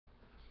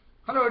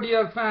Hello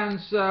dear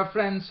fans,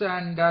 friends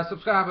and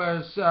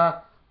subscribers.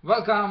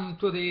 Welcome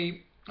to the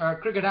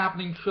Cricket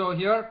Happening show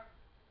here.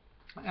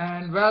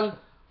 And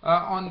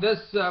on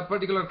this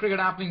particular Cricket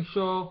Happening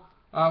show,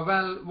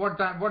 what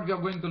we are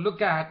going to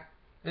look at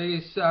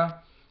is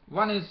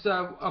one is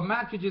a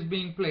match which is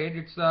being played.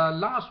 It's the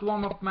last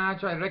warm-up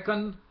match, I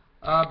reckon,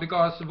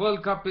 because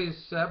World Cup is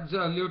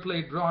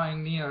absolutely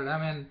drawing near.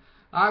 I mean,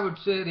 I would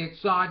say the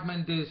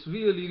excitement is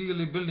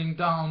really building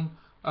down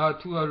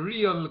to a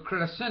real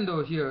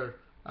crescendo here.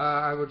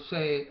 I would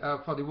say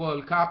for the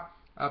World Cup,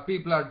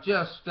 people are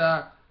just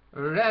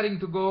raring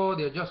to go.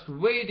 They're just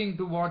waiting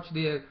to watch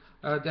their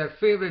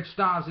favorite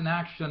stars in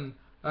action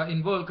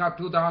in World Cup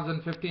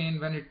 2015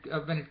 when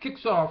it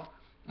kicks off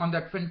on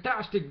that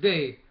fantastic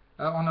day,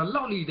 on a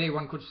lovely day,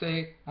 one could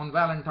say, on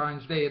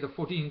Valentine's Day, the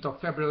 14th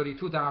of February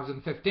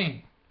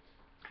 2015.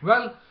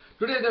 Well,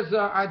 today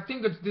I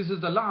think this is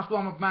the last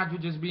warm-up match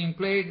which is being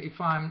played, if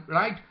I'm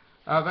right.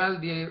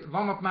 The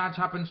warm-up match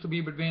happens to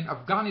be between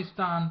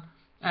Afghanistan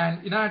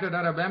and United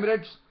Arab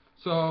Emirates.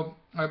 So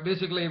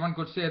basically one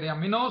could say they are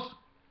minnows.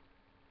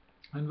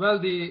 And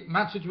the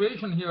match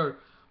situation here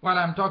while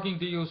I'm talking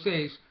to you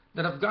says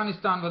that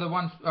Afghanistan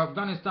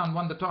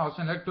won the toss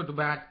and elected to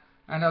bat,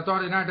 and I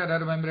thought United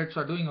Arab Emirates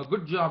are doing a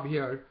good job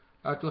here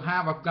to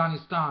have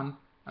Afghanistan,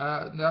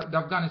 the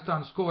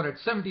Afghanistan score at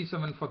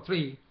 77 for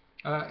 3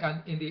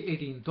 and in the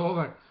 18th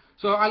over.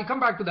 So I'll come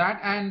back to that,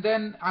 and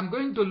then I'm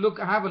going to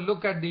have a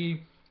look at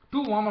the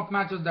two warm-up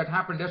matches that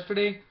happened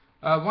yesterday.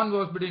 One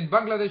was between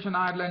Bangladesh and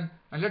Ireland,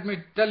 and let me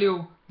tell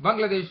you,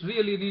 Bangladesh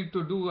really need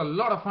to do a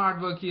lot of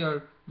hard work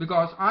here,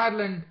 because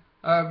Ireland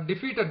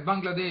defeated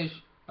Bangladesh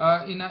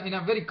in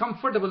a very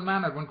comfortable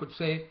manner, one could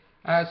say,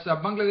 as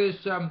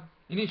Bangladesh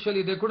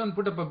initially they couldn't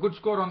put up a good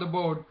score on the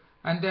board,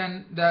 and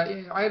then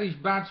the Irish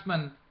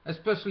batsman,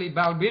 especially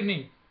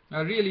Balbirnie,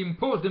 really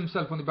imposed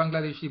himself on the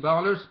Bangladeshi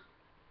bowlers,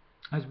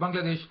 as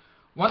Bangladesh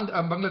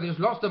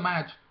lost the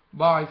match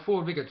by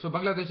 4 wickets. So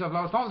Bangladesh have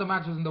lost all the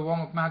matches in the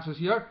warm-up matches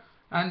here.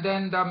 And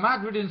then the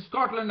match between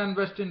Scotland and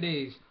West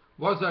Indies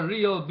was a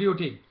real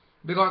beauty,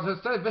 because as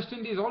I said, West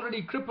Indies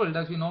already crippled,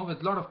 as you know,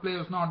 with a lot of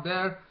players not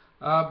there.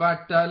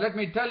 But let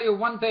me tell you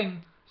one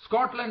thing,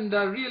 Scotland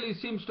really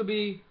seems to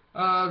be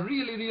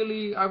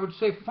really, I would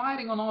say,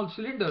 firing on all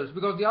cylinders,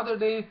 because the other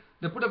day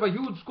they put up a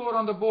huge score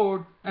on the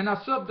board and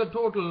usurped the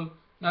total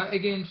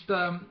against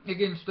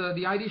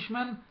the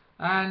Irishmen.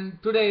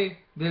 And today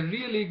they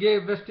really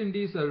gave West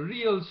Indies a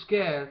real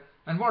scare,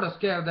 and what a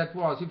scare that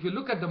was. If you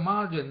look at the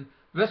margin,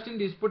 West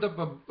Indies put up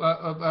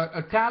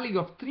a tally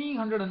of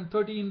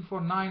 313 for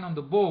 9 on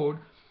the board,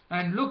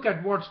 and look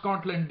at what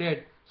Scotland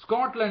did.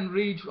 Scotland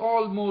reached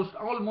almost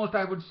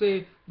I would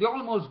say, they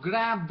almost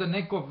grabbed the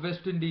neck of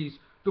West Indies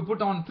to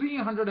put on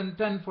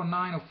 310 for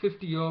 9 of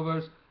 50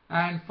 overs,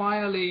 and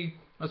finally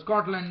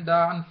Scotland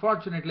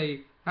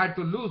unfortunately had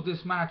to lose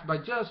this match by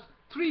just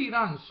 3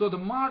 runs. So the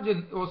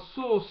margin was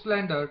so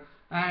slender,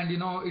 and it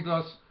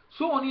was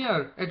so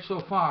near it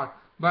so far.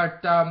 But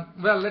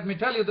let me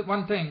tell you the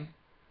one thing,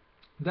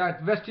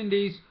 that West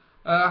Indies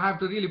have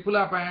to really pull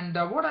up, and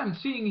what I'm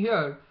seeing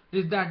here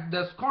is that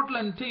the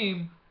Scotland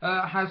team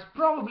has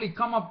probably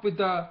come up with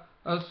a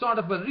sort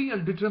of a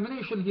real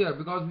determination here,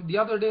 because the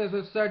other day, as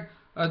I said,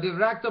 they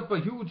racked up a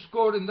huge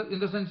score in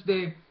the sense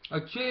they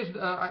chased.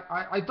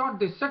 I thought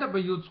they set up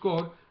a huge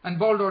score and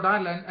bowled out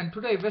Ireland, and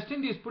today West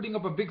Indies putting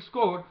up a big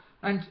score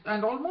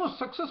and almost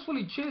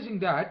successfully chasing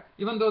that,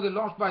 even though they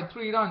lost by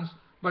 3 runs.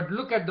 But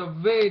look at the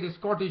way the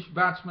Scottish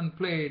batsmen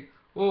played.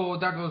 Oh,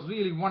 that was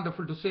really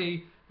wonderful to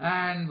see.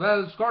 And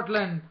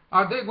Scotland,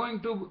 are they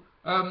going to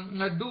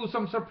do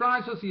some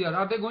surprises here?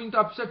 Are they going to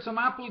upset some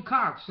apple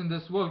carts in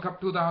this World Cup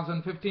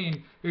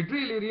 2015? It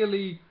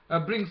really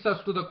brings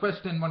us to the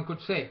question, one could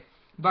say.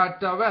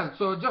 But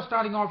so just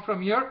starting off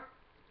from here,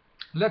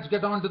 let's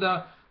get on to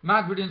the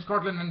match between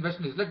Scotland and West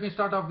Indies. Let me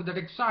start off with that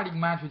exciting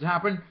match which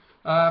happened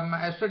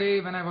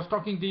yesterday. When I was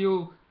talking to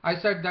you, I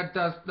said that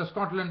the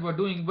Scotland were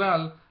doing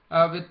well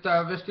with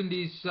West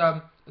Indies,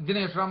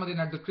 Dinesh Ramadhan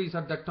at the crease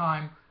at that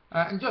time.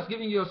 And just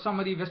giving you a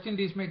summary, West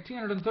Indies made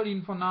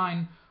 313 for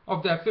 9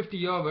 of their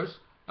 50 overs.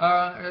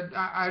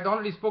 I had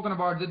already spoken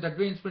about it, that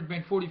Dwayne Smith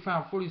made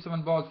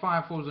 47 balls,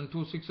 5 fours and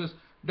 2 sixes.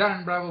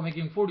 Darren Bravo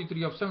making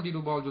 43 of 72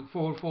 balls with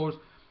 4 fours.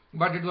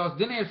 But it was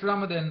Dinesh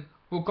Ramadhan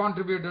who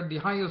contributed the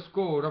highest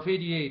score of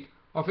 88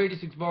 of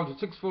 86 balls with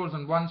 6 fours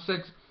and 1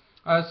 6.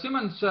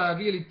 Simmons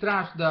really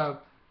thrashed the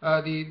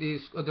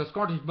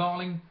Scottish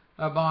bowling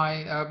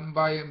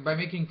by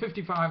making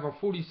 55 of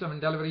 47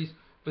 deliveries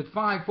with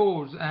 5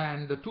 fours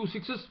and 2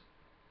 sixes.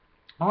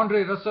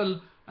 Andre Russell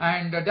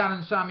and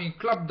Darren Sammy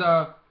clubbed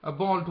the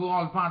ball to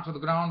all parts of the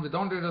ground, with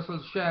Andre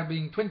Russell's share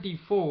being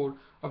 24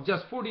 of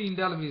just 14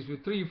 deliveries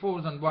with 3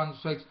 fours and 1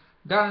 6.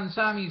 Darren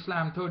Sammy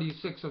slammed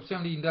 36 of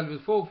 17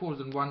 deliveries, 4 fours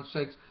and 1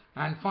 6.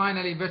 And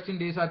finally, West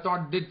Indies, I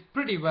thought, did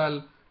pretty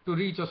well to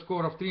reach a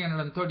score of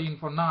 313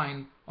 for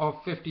 9 of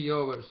 50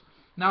 overs.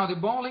 Now the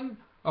bowling,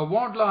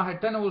 Wardlaw had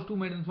 10 overs, 2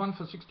 maidens, 1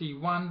 for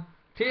 61.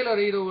 Taylor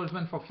 8 overs,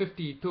 went for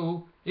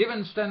 52.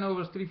 Evans 10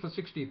 overs, 3 for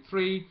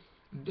 63.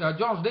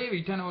 Josh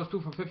Davey 10 overs, 2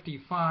 for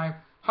 55.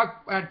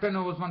 Huck had 10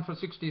 overs, 1 for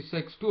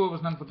 66, 2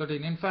 overs, none for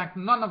 13. In fact,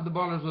 none of the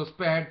bowlers were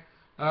spared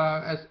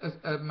by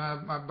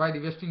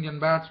the West Indian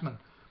batsmen.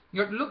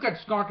 You look at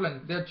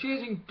Scotland. They're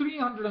chasing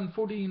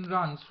 314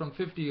 runs from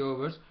 50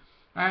 overs.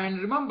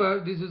 And remember,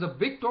 this is a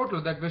big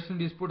total that West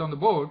Indies put on the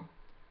board.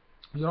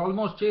 You're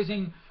almost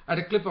chasing at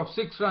a clip of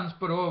 6 runs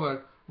per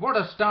over. What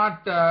a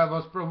start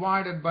was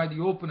provided by the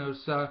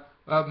openers,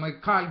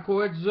 Kyle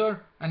Coetzer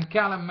and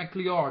Callum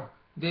McLeod.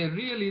 They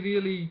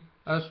really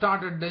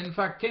started. In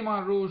fact,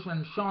 Kemar Roach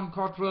and Sean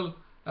Cottrell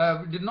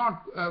did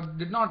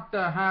not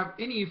have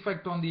any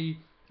effect on the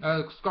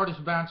Scottish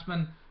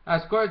batsmen,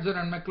 as Coetzer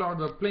and McLeod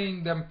were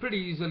playing them pretty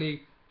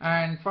easily.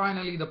 And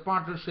finally, the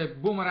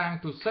partnership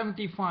boomeranged to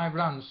 75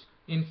 runs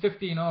in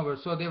 15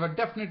 overs. So they were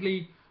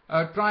definitely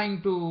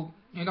trying to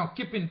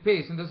keep in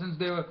pace, in the sense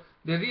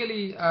they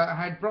really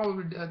had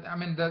probably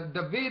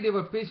the way they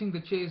were pacing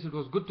the chase, it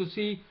was good to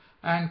see.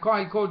 And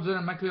Kyle Coetzer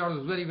and McLeod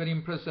was very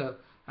impressive.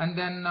 And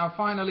then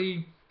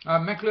finally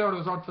McLeod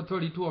was out for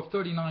 32 of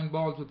 39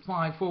 balls with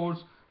 5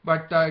 fours,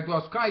 but it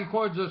was Kyle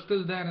Coetzer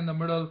still there in the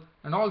middle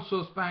and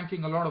also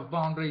spanking a lot of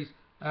boundaries,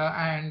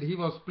 and he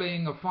was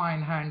playing a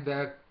fine hand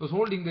there, was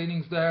holding the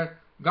innings there.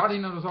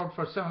 Gardiner was out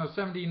for 7 of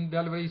 17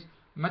 deliveries.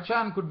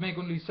 Machan could make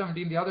only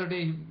 17. The other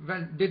day he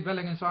did well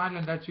against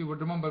Ireland, as you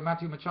would remember.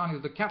 Matthew Machan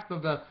is the captain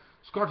of the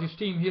Scottish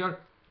team here,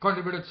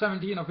 contributed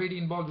 17 of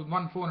 18 balls with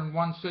 1 4 and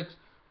 1 6.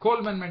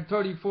 Coleman made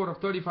 34 of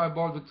 35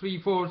 balls with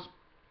 3 fours.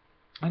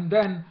 And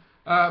then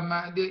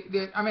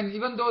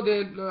even though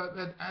they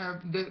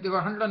were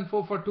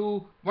 104 for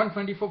 2,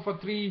 124 for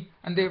 3,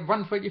 and they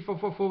 124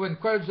 for 4 when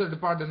Coetzer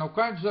departed. Now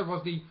Coetzer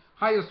was the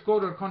highest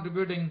scorer,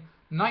 contributing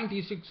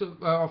 96 of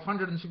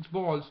 106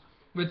 balls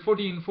with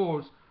 14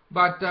 fours.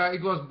 But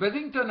it was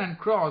Bedington and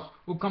Cross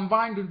who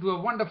combined into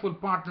a wonderful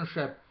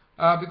partnership,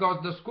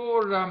 because the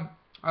score,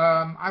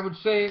 I would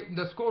say,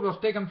 the score was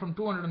taken from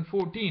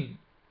 214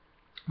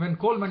 when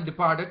Coleman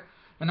departed,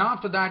 and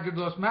after that it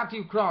was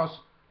Matthew Cross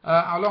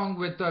along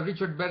with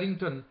Richard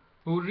Bedington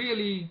who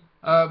really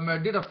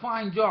did a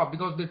fine job,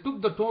 because they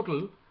took the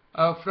total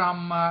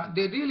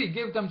they really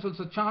gave themselves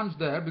a chance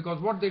there,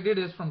 because what they did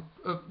is from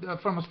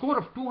a score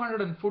of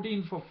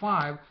 214 for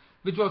 5,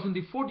 which was in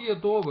the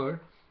 40th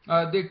over,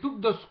 they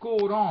took the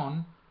score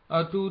on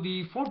to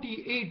the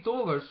 48th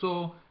over.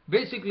 So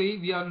basically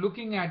we are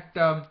looking at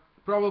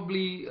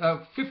probably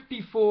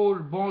 54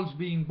 balls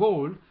being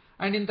bowled,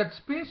 and in that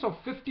space of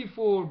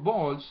 54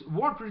 balls,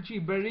 what Richie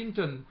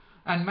Bedington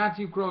and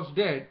Matthew Cross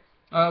did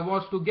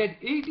was to get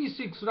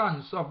 86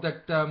 runs of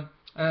that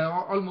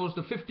almost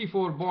the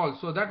 54 balls.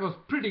 So that was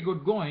pretty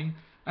good going,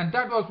 and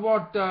that was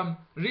what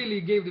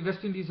really gave the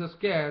West Indies a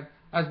scare,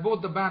 as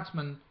both the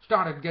batsmen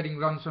started getting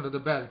runs under the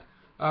belt.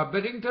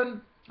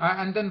 Bedington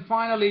and then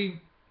finally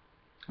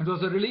it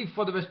was a relief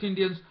for the West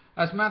Indians,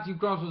 as Matthew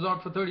Cross was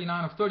out for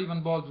 39 of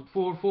 31 balls with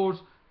 4 fours,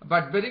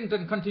 but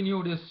Bedington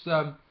continued his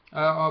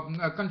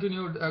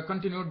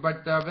continued,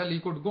 but well, he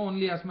could go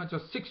only as much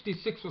as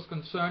 66 was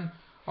concerned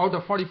out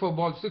of 44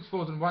 balls, 6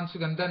 fours and 1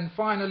 6. And then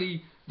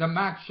finally the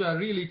match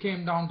really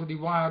came down to the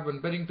wire when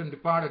Bedington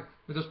departed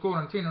with a score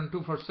on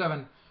 302 for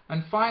 7.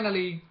 And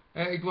finally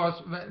it was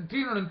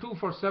 302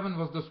 for 7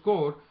 was the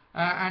score,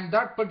 and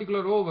that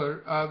particular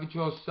over which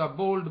was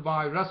bowled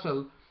by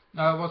Russell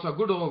was a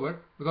good over,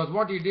 because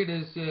what he did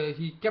is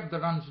he kept the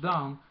runs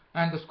down,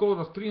 and the score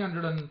was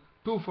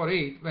 302 for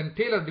 8 when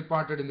Taylor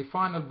departed in the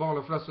final ball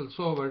of Russell's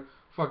over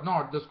for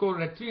naught. The score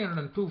at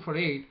 302 for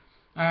 8,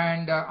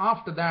 and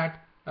after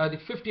that the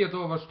 50th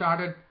over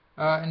started,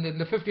 and then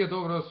the 50th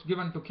over was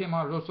given to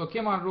Kemar Roach. So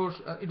Kemar Roach,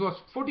 it was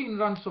 14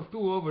 runs of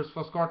 2 overs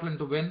for Scotland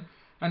to win,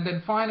 and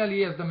then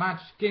finally as the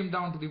match came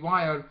down to the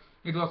wire,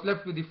 it was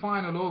left with the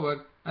final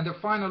over, and the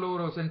final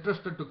over was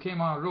entrusted to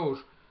Kemar Roach.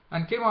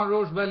 And Kemar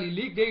Roach, well, he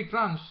leaked 8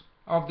 runs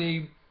of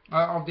the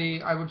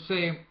I would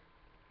say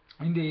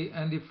in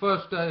the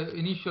first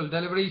initial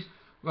deliveries,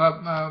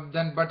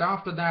 then but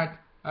after that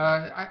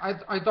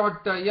I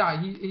thought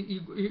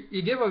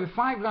he gave away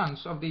 5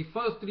 runs of the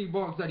first 3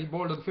 balls that he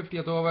bowled at the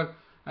 50th over,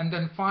 and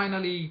then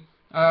finally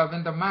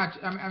when the match,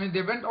 I mean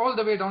they went all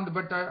the way down,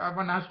 but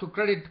one has to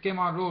credit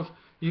Kemar Roach.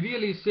 He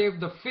really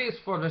saved the face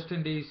for West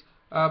Indies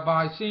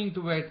by seeing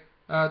to it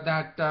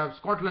that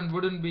Scotland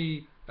wouldn't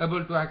be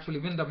able to actually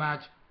win the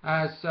match,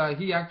 as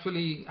he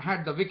actually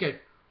had the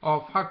wicket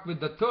of Huck with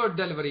the 3rd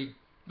delivery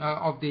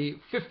of the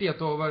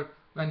 50th over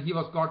when he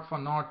was got for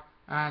naught,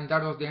 and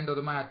that was the end of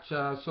the match.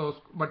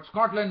 But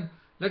Scotland,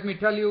 let me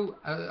tell you,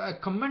 a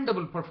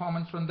commendable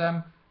performance from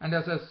them, and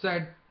as I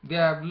said, they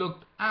have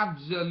looked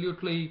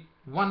absolutely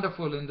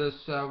wonderful in this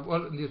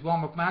in these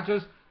warm-up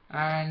matches,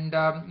 and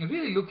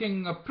really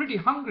looking pretty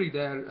hungry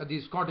there,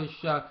 the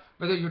Scottish,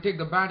 whether you take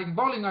the batting,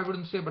 bowling I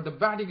wouldn't say, but the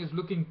batting is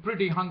looking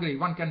pretty hungry.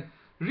 One can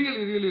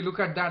really look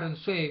at that and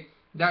say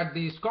that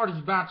the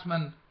Scottish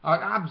batsmen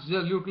are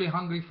absolutely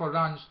hungry for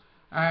runs,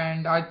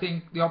 and I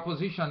think the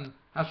opposition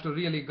has to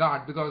really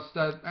guard, because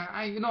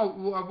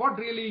what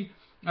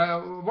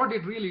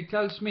it really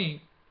tells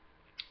me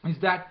is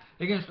that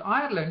against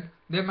Ireland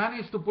they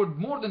managed to put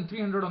more than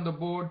 300 on the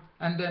board,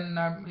 and then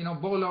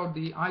bowl out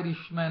the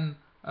Irishmen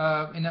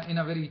in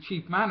a very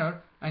cheap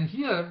manner. And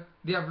here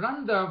they have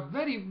run the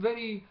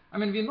very, I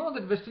mean, we know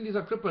that West Indies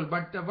are crippled,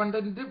 but one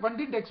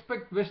didn't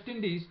expect West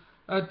Indies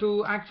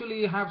to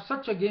actually have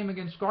such a game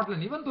against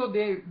Scotland, even though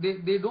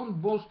they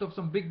don't boast of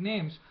some big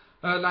names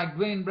like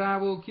Dwayne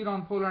Bravo,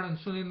 Kieran Pollard and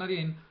Sunil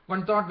Narine.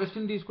 One thought West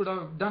Indies could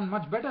have done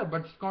much better,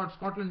 but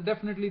Scotland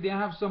definitely, they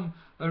have some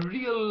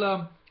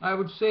real, I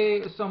would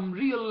say, some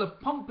real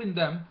pump in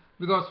them,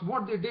 because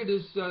what they did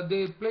is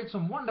they played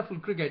some wonderful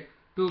cricket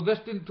to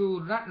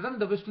run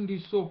the West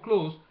Indies so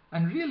close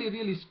and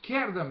really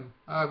scare them,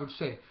 I would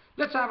say.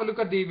 Let's have a look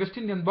at the West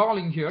Indian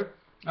bowling here.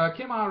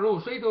 Kemar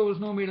Roach, 8 overs,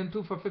 no maiden,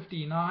 2 for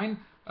 59.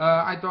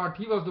 I thought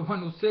he was the one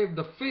who saved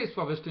the face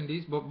for West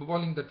Indies,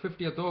 bowling that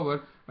 50th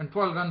over when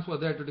 12 runs were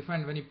there to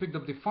defend, when he picked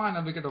up the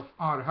final wicket of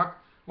R. Huck.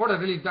 What a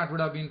relief that would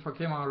have been for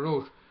Kemar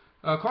Roach.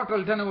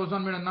 Cottrell, 10 overs,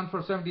 1 maiden, none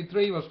for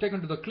 73, was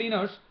taken to the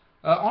cleaners.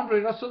 Andre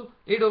Russell,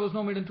 8 overs,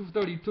 no maiden, 2 for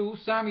 32.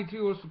 Sammy, 3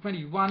 overs for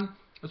 21.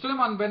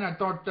 Suleiman Ben, I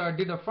thought,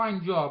 did a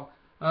fine job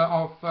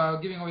of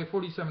giving away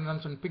 47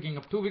 runs and picking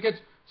up 2 wickets.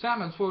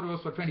 Samuels, 4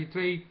 overs for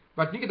 23,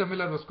 but Nikita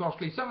Miller was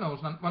costly, 7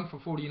 overs, 1 for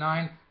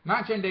 49.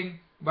 Match ending,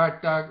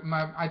 but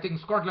I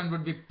think Scotland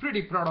would be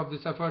pretty proud of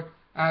this effort,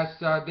 as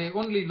they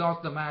only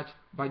lost the match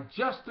by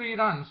just 3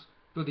 runs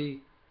to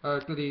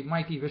the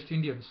mighty West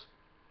Indians.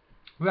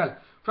 Well,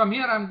 from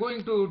here I'm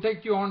going to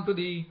take you on to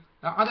the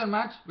other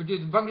match, which is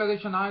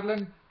Bangladesh and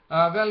Ireland.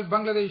 Well,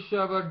 Bangladesh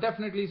were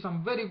definitely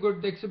some very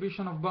good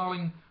exhibition of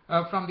bowling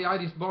from the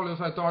Irish bowlers,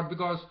 I thought,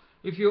 because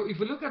if you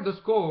look at the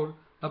score,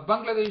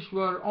 Bangladesh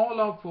were all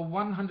out for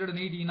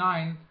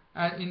 189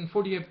 in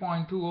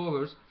 48.2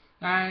 overs.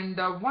 And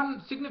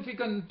one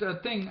significant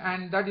thing,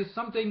 and that is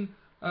something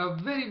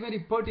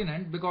very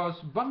pertinent, because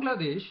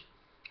Bangladesh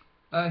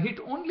hit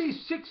only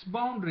 6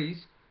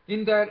 boundaries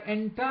in their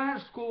entire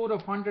score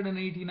of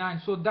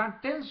 189. So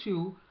that tells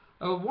you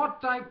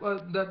what type,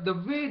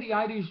 the way the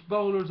Irish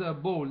bowlers are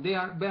bowled. They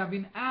have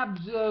been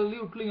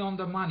absolutely on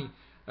the money.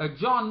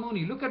 John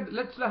Mooney,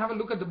 let's have a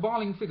look at the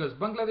bowling figures.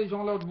 Bangladesh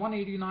all out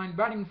 189,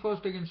 batting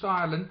first against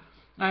Ireland,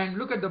 and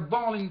look at the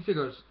bowling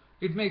figures.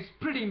 It makes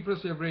pretty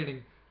impressive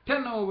rating.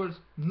 10 overs,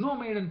 no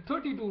maiden,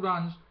 32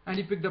 runs, and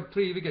he picked up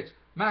 3 wickets.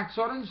 Max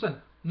Sorensen,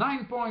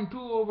 9.2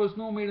 overs,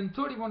 no maiden,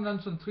 31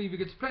 runs and 3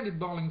 wickets. Splendid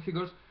bowling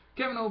figures.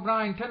 Kevin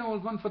O'Brien, 10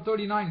 overs, 1 for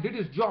 39, did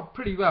his job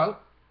pretty well.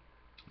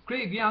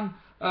 Craig Young,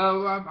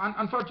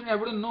 unfortunately I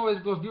wouldn't know whether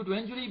it was due to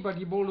injury, but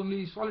he bowled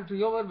only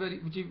solitary over,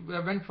 which he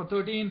went for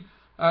 13.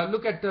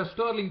 Look at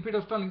Sterling,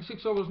 Peter Sterling,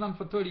 6 overs, none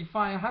for 35.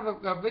 I have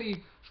a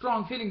very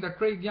strong feeling that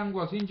Craig Young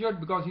was injured,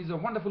 because he's a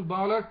wonderful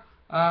bowler.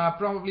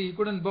 Probably he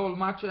couldn't bowl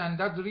much, and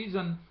that's the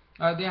reason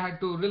they had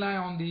to rely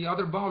on the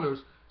other bowlers.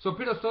 So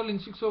Peter Sterling,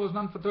 6 overs,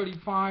 none for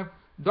 35.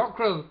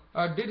 Dockrell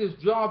did his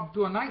job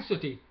to a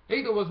nicety.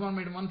 8 overs, 1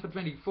 maiden, 1 for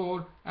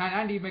 24. And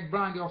Andy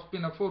McBride, the off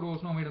spinner, 4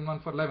 overs, no maiden, 1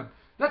 for 11.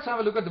 Let's have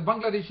a look at the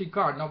Bangladeshi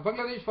card. Now,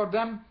 Bangladesh, for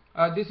them,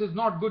 this is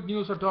not good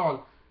news at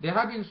all. They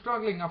have been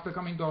struggling after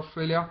coming to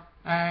Australia,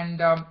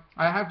 and I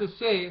have to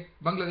say,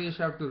 Bangladesh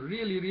have to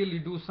really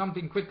do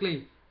something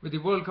quickly with the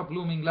World Cup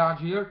looming large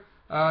here.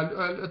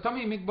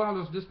 Tamim Iqbal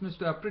was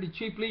dismissed pretty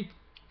cheaply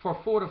for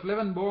 4 of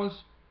 11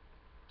 balls.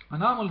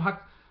 Anamul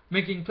Haq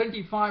making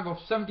 25 of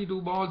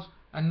 72 balls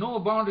and no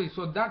boundaries.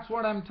 So that's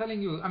what I'm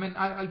telling you. I mean,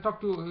 I'll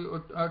talk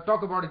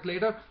about it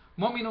later.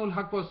 Mominul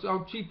Haq was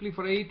out cheaply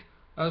for 8.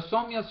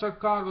 Soumya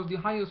Sarkar was the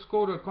highest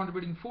scorer,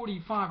 contributing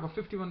 45 of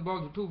 51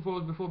 balls with 2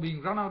 fours before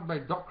being run out by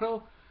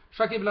Dockrell.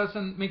 Shakib Al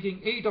Hasan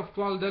making 8 of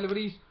 12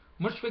 deliveries.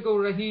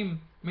 Mushfiqur Rahim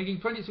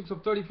making 26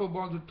 of 34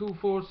 balls with 2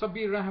 fours.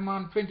 Sabir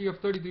Rahman 20 of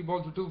 33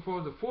 balls with 2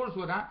 fours. The fours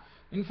were,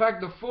 in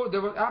fact,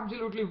 there were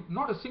absolutely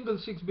not a single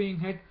 6 being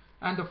hit,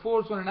 and the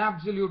fours were an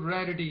absolute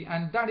rarity,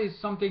 and that is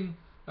something,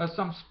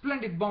 some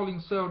splendid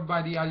bowling served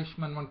by the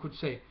Irishman, one could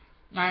say.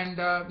 And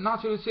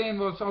Nasir Hussain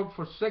was out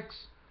for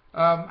 6.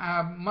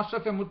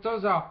 Mustafa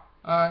Murtaza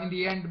in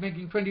the end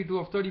making 22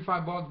 of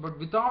 35 balls, but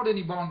without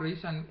any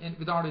boundaries and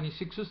without any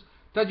 6s.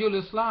 Tajul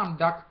Islam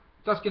duck.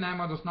 Taskin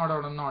Ahmad was not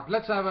out or not.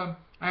 Let's have a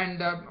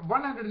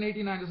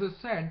 189, as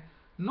I said,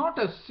 not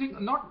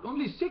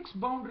only 6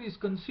 boundaries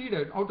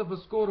conceded out of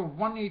a score of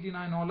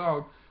 189 all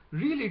out,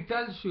 really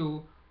tells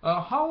you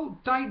how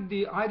tight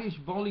the Irish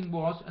bowling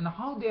was and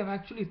how they have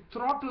actually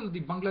throttled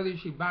the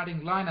Bangladeshi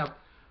batting lineup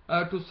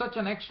to such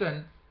an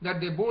extent that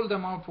they bowled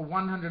them out for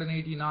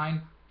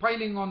 189,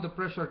 piling on the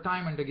pressure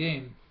time and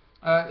again.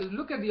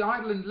 Look at the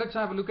Ireland. Let's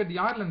have a look at the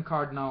Ireland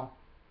card now.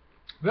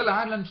 Well,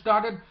 Ireland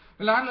started.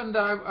 Well, Ireland,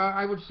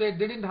 I would say,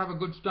 they didn't have a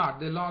good start.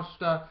 They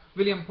lost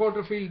William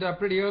Porterfield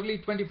pretty early,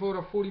 24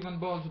 of 41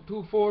 balls with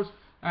 2 fours,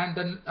 and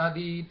then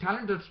the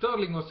talented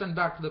Sterling was sent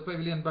back to the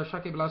pavilion by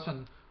Shakib Al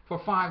Hasan for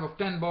 5 of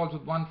 10 balls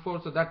with 1 four,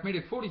 so that made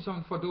it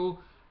 47 for 2.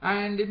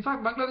 And in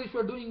fact, Bangladesh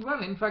were doing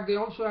well. In fact, they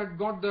also had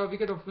got the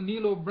wicket of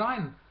Neil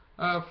O'Brien.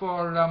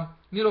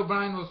 Neil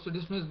O'Brien was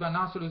dismissed by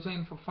Nasir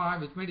Hussain for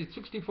 5, which made it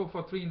 64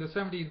 for 3 in the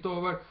 17th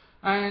over.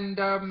 And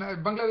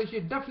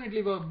Bangladeshi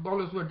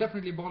bowlers were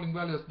definitely bowling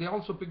well, as they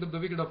also picked up the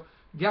wicket of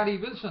Gary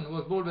Wilson, who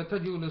was bowled by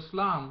Tajul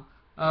Islam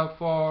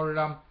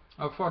for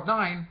for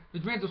 9,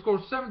 which made the score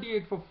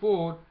 78 for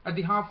 4 at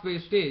the halfway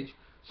stage.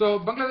 So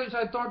Bangladesh,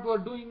 I thought, were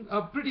doing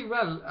pretty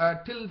well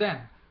till then.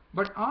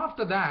 But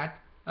after that,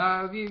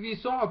 we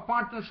saw a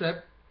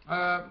partnership.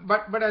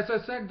 But as I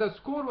said, the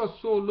score was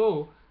so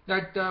low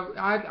that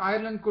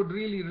Ireland could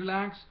really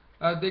relax.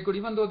 They could,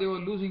 even though they were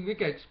losing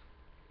wickets,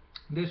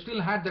 they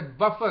still had that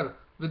buffer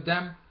with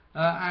them.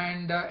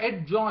 And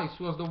Ed Joyce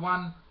was the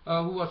one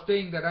who was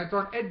staying there. I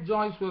thought Ed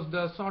Joyce was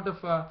the sort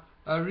of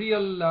a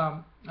real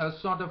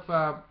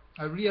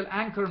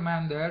anchor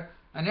man there.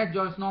 And Ed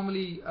Joyce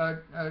normally,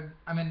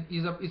 I mean,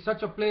 is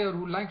such a player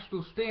who likes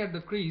to stay at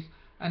the crease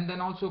and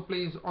then also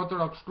plays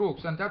orthodox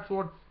strokes, and that's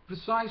what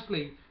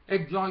precisely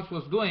Ed Joyce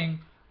was doing.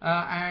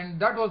 And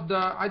that was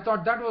I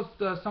thought that was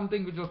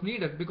something which was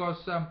needed, because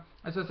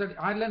as I said,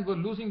 Ireland were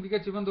losing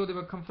wickets even though they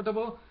were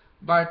comfortable,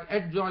 but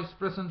Ed Joyce's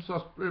presence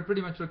was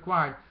pretty much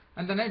required.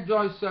 And then Ed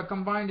Joyce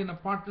combined in a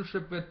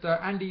partnership with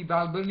Andy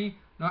Balbirnie.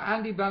 Now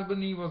Andy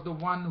Balbirnie was the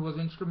one who was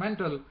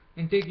instrumental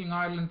in taking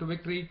Ireland to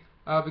victory,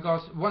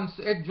 because once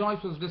Ed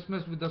Joyce was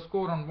dismissed with the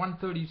score on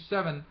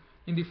 137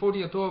 in the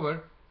 40th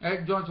over,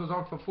 Ed Joyce was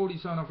out for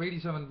 47 of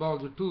 87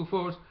 balls with 2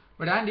 fours,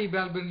 but Andy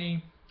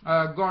Balbirnie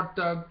got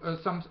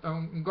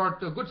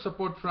good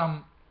support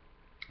from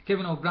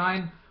Kevin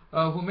O'Brien,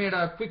 who made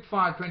a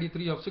quick-fire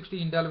 23 of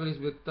 16 deliveries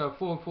with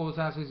 4 fours,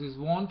 as is his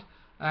wont,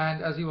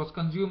 and as he was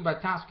consumed by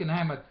Taskin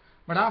Ahmed.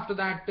 But after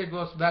that, it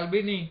was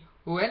Balbirnie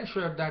who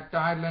ensured that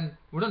Ireland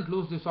wouldn't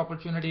lose this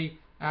opportunity,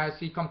 as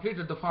he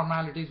completed the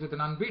formalities with an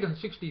unbeaten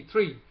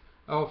 63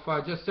 of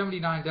just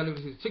 79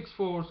 deliveries with 6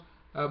 fours.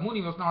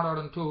 Mooney was not out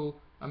on 2.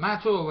 A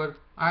match over,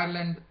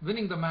 Ireland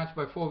winning the match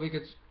by 4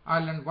 wickets,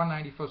 Ireland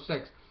 190 for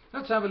 6.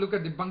 Let's have a look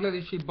at the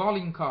Bangladeshi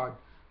bowling card.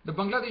 The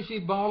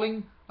Bangladeshi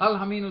bowling: Al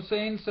Hameen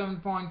Hussain,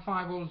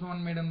 7.5 overs,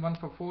 1 maiden, 1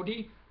 for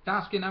 40.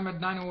 Taskin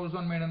Ahmed, 9 overs,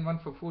 1 maiden, 1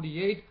 for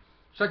 48.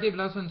 Shakib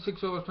Al Hasan,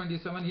 6 overs,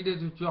 27. He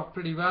did his job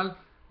pretty well,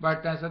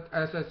 but as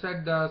I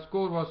said, the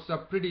score was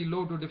pretty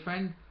low to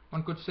defend,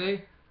 one could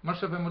say.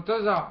 Mushraf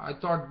Murtaza, I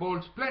thought,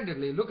 bowled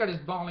splendidly. Look at his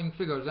bowling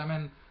figures. I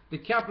mean, the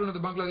captain of the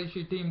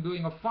Bangladeshi team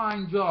doing a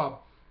fine job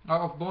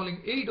of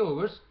bowling 8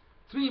 overs,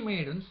 3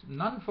 maidens,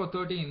 none for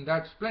 13.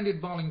 That's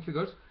splendid bowling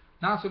figures.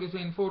 Nasir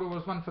Hussain, 4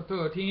 overs, 1 for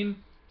 13.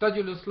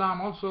 Tajul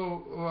Islam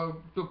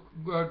also took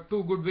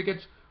 2 good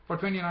wickets for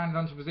 29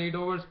 runs with 8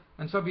 overs.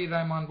 And Sabir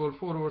Rahman bowled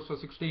 4 overs for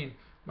 16.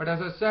 But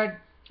as I said,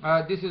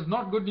 this is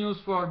not good news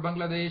for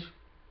Bangladesh,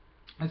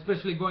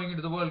 especially going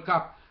into the World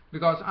Cup,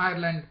 because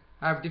Ireland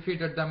have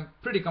defeated them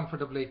pretty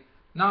comfortably.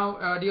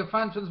 Now, dear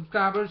fans and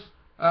subscribers,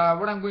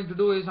 what I'm going to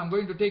do is I'm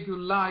going to take you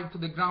live to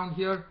the ground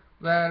here,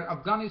 where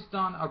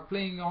Afghanistan are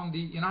playing on the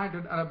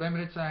United Arab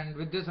Emirates, and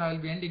with this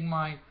I'll be ending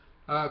my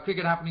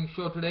cricket happening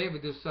show today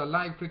with this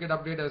live cricket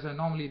update, as I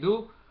normally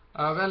do.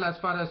 Well, as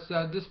far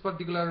as this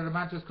particular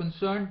match is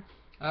concerned,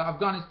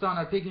 Afghanistan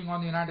are taking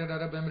on the United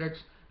Arab Emirates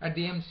at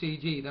the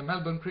MCG, the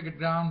Melbourne Cricket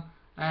Ground,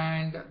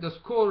 and the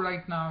score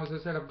right now, as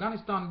I said,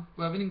 Afghanistan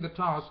were winning the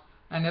toss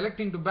and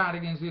electing to bat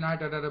against the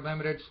United Arab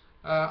Emirates.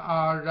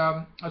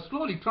 Are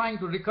slowly trying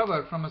to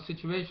recover from a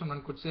situation,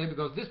 one could say,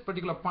 because this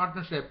particular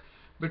partnership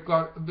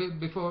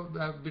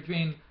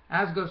between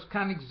Asghar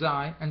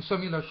Kanikzai and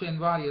Samila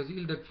Shenwari has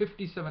yielded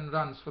 57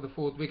 runs for the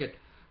 4th wicket.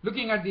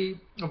 Looking at the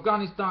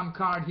Afghanistan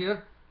card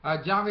here,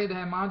 Javed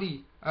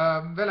Ahmadi,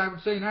 well, I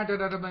would say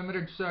United Arab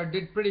Emirates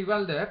did pretty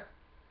well there,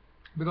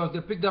 because they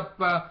picked up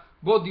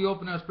both the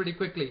openers pretty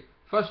quickly.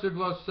 First it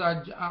was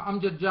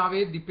Amjad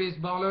Javed, the pace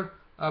bowler,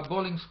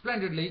 bowling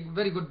splendidly,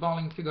 very good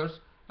bowling figures.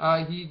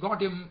 He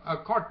got him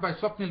caught by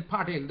Swapnil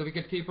Patel, the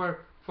wicketkeeper,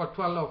 for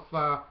 12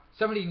 of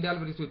 17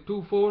 deliveries with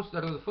 2 fours.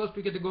 That was the first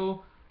wicket to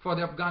go for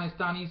the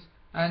Afghanistanis.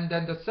 And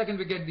then the second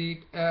wicket,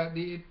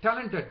 the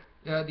talented,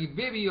 the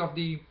baby of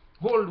the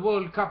whole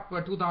World Cup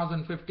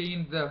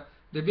 2015, the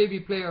baby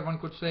player, one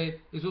could say,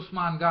 is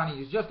Usman Ghani.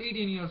 He's just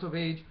 18 years of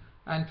age,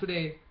 and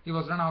today he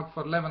was run out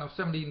for 11 of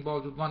 17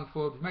 balls with 1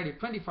 4, made it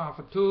 25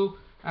 for 2.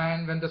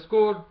 And when the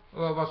score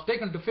was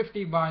taken to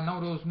 50 by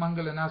Nowroz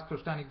Mangal and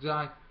Asghar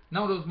Kanikzai,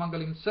 Nowroz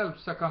Mangal himself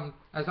succumbed,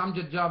 as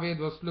Amjad Javed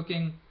was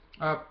looking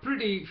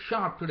pretty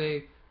sharp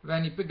today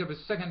when he picked up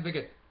his second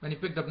wicket, when he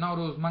picked up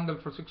Nowroz Mangal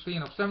for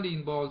 16 of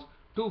 17 balls,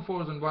 2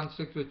 fours and 1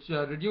 6, which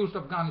reduced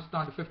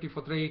Afghanistan to 50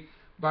 for 3.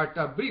 But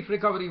a brief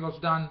recovery was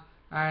done,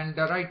 and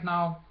right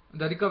now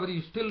the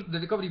recovery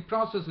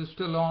process is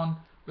still on,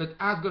 with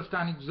Asghar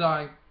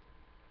Kanikzai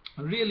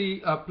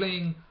really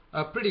playing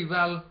pretty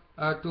well,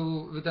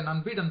 with an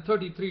unbeaten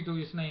 33 to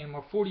his name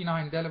of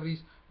 49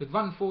 deliveries with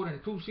 1 4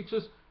 and 2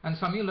 sixes, and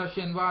Samila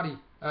Shenwari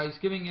is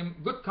giving him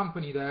good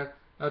company there,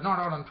 not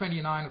out on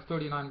 29 of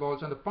 39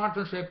 balls, and the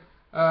partnership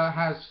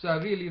has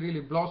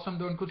really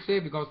blossomed, one could say,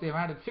 because they've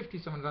added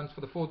 57 runs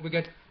for the 4th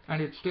wicket,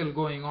 and it's still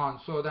going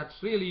on. So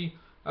that's really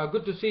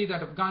good to see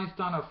that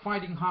Afghanistan are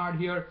fighting hard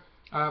here,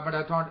 but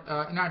I thought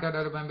United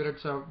Arab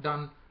Emirates have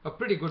done a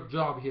pretty good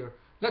job here.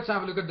 Let's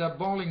have a look at the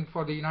bowling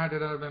for the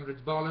United Arab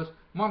Emirates bowlers.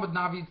 Mohammad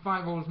Naveed,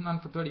 5 overs, none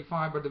for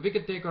 35, but the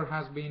wicket taker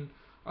has been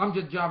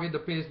Amjad Javed, the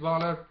pace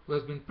bowler, who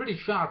has been pretty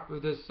sharp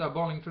with his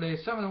bowling today.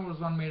 7 overs,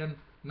 1 maiden,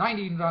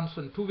 19 runs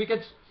and 2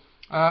 wickets.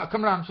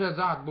 Kamran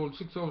Shehzad bowled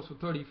 6 overs for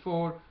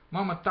 34.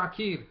 Mohammad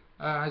Takir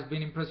has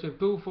been impressive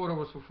too, 4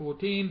 overs for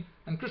 14.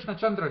 And Krishna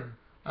Chandran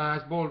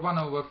has bowled 1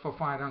 over for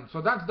 5 runs.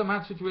 So that's the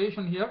match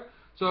situation here.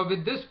 So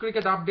with this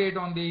cricket update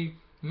on the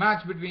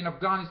match between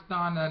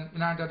Afghanistan and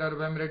United Arab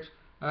Emirates,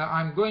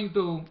 I'm going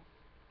to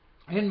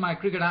end my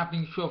cricket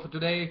happening show for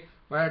today.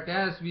 But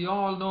as we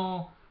all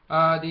know,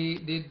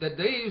 the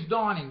day is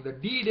dawning, the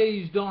D-Day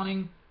is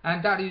dawning,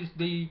 and that is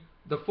the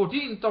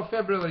 14th of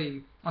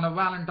February on a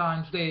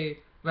Valentine's Day,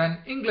 when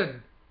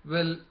England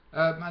will,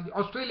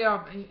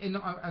 Australia,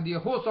 the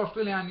host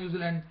Australia and New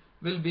Zealand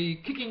will be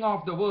kicking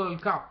off the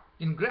World Cup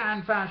in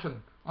grand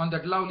fashion on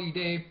that lovely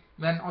day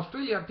when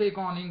Australia take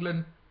on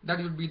England. That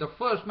will be the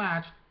first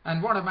match,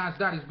 and what a match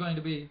that is going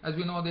to be. As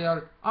we know, they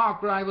are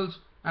arch rivals,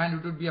 and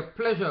it would be a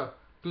pleasure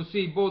to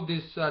see both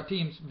these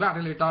teams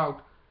battle it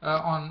out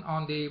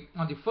on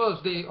the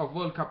first day of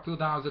World Cup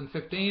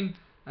 2015.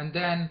 And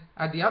then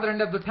at the other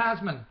end of the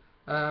Tasman,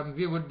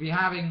 we would be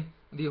having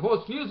the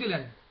host New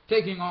Zealand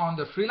taking on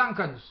the Sri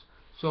Lankans.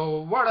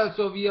 So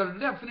we are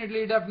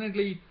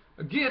definitely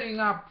gearing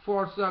up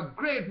for a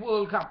great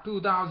World Cup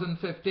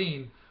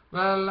 2015.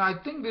 Well, I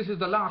think this is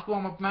the last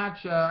warm-up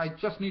match. I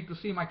just need to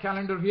see my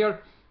calendar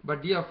here.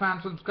 But dear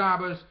fans,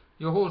 subscribers,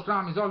 your host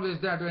Ram is always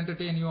there to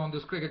entertain you on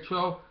this cricket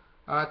show.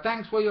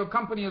 Thanks for your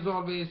company as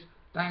always.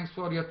 Thanks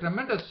for your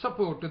tremendous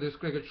support to this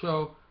cricket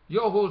show.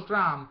 Your host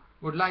Ram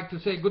would like to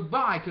say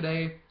goodbye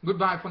today.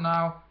 Goodbye for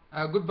now.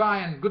 Goodbye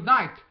and good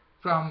night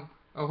from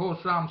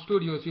host Ram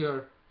Studios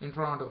here in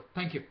Toronto.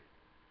 Thank you.